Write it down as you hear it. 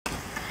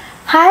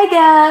Hi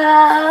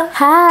girl.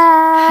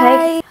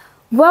 Hi.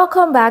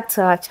 Welcome back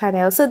to our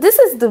channel. So this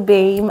is the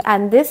BAME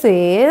and this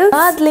is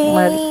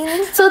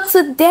Madeline. So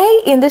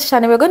today in this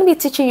channel we're going to be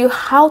teaching you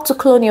how to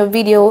clone your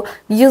video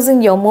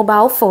using your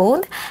mobile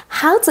phone,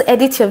 how to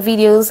edit your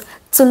videos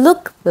to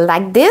look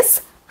like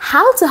this,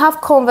 how to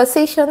have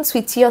conversations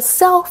with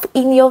yourself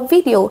in your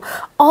video,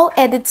 all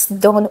edits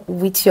done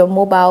with your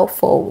mobile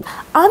phone.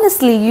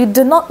 Honestly, you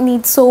do not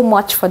need so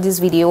much for this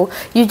video.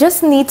 You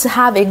just need to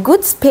have a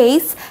good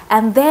space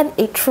and then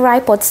a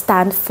tripod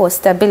stand for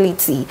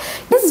stability.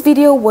 This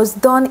video was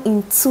done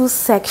in 2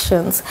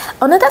 sections.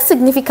 Another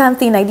significant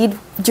thing I did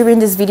during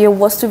this video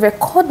was to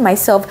record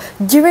myself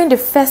during the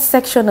first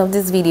section of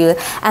this video,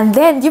 and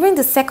then during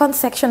the second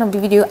section of the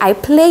video I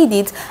played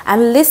it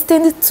and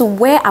listened to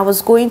where I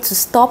was going to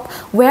stop,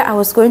 where I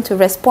was going to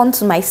respond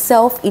to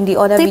myself in the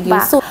other video.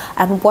 So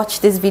and watch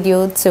this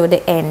video till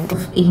the end.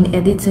 In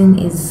editing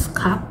is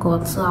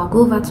CapCut, so I'll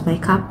go over to my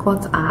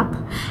CapCut app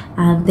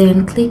and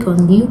then click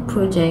on new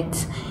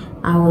project.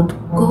 I would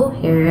go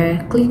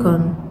here, click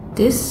on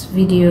this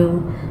video,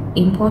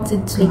 import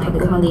it to my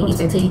gallery, it's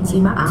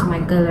taking back to my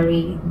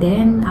gallery.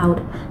 Then I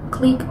would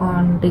click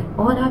on the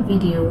other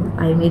video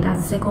I made,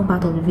 that second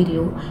part of the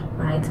video,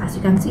 right? As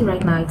you can see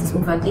right now, it is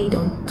overlaid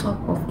on top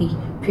of the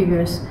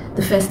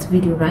first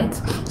video, right?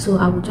 So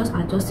I will just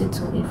adjust it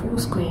to a full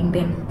screen,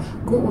 then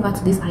go over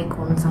to these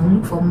icons and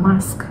look for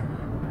mask,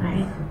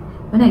 right?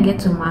 When I get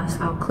to mask,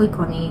 I'll click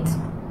on it.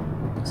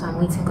 So I'm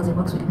waiting because it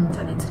works with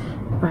internet,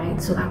 right?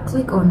 So I'll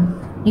click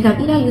on, you can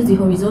either use the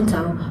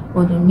horizontal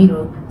or the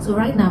mirror. So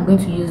right now I'm going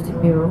to use the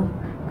mirror,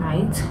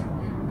 right?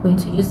 I'm going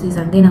to use this,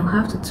 and then I'll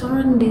have to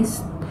turn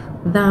this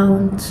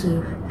down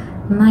to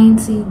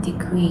 90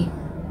 degree.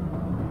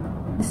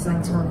 This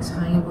 91 is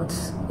fine, but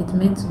it's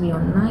meant to be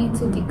on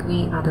 90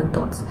 degree at the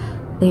dot.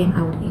 Then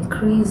I will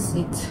increase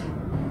it,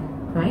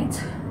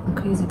 right?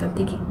 Increase it and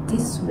take it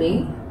this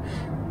way,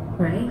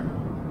 right?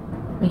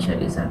 Make sure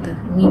it's at the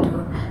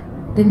middle.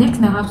 The next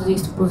thing I have to do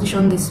is to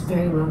position this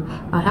very well.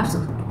 I have to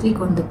click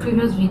on the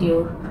previous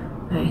video,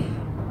 right,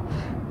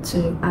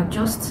 to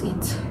adjust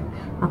it.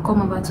 I'll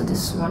come over to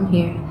this one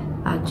here,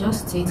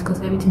 adjust it, because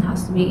everything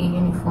has to be in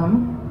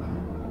uniform.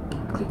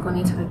 Click on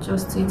it,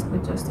 adjust it,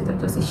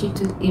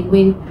 shift it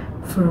away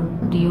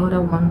from the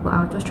other one, but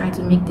I'll just try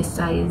to make the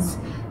size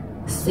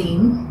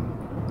same.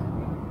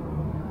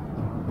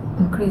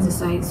 Increase the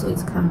size so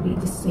it can be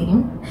the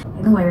same.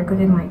 I know I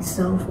recorded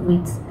myself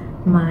with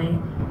my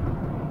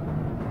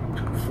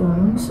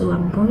phone, so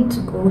I'm going to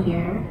go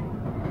here,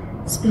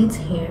 split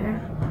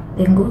here,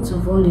 then go to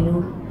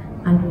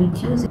volume and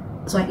reduce it.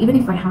 So even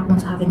if I want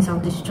to have any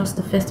sound, this is just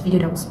the first video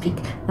that will speak.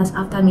 That's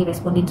after me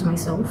responding to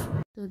myself.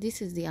 So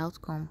this is the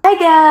outcome. Hi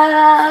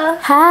girl.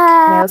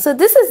 Hi. So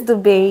this is the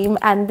BAME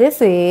and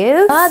this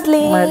is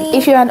Madeline.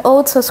 If you're an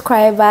old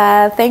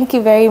subscriber, thank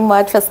you very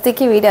much for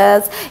sticking with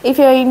us. If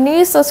you're a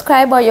new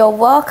subscriber, you're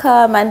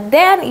welcome. And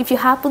then if you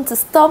happen to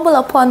stumble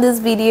upon this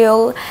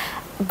video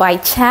by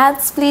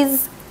chance,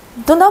 please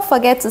do not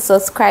forget to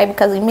subscribe,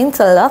 because it means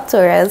a lot to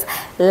us.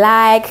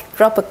 Like,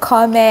 drop a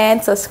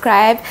comment,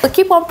 subscribe. So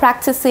keep on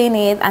practicing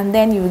it and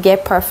then you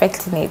get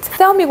perfect in it.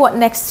 Tell me what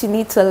next you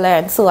need to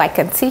learn so I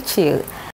can teach you.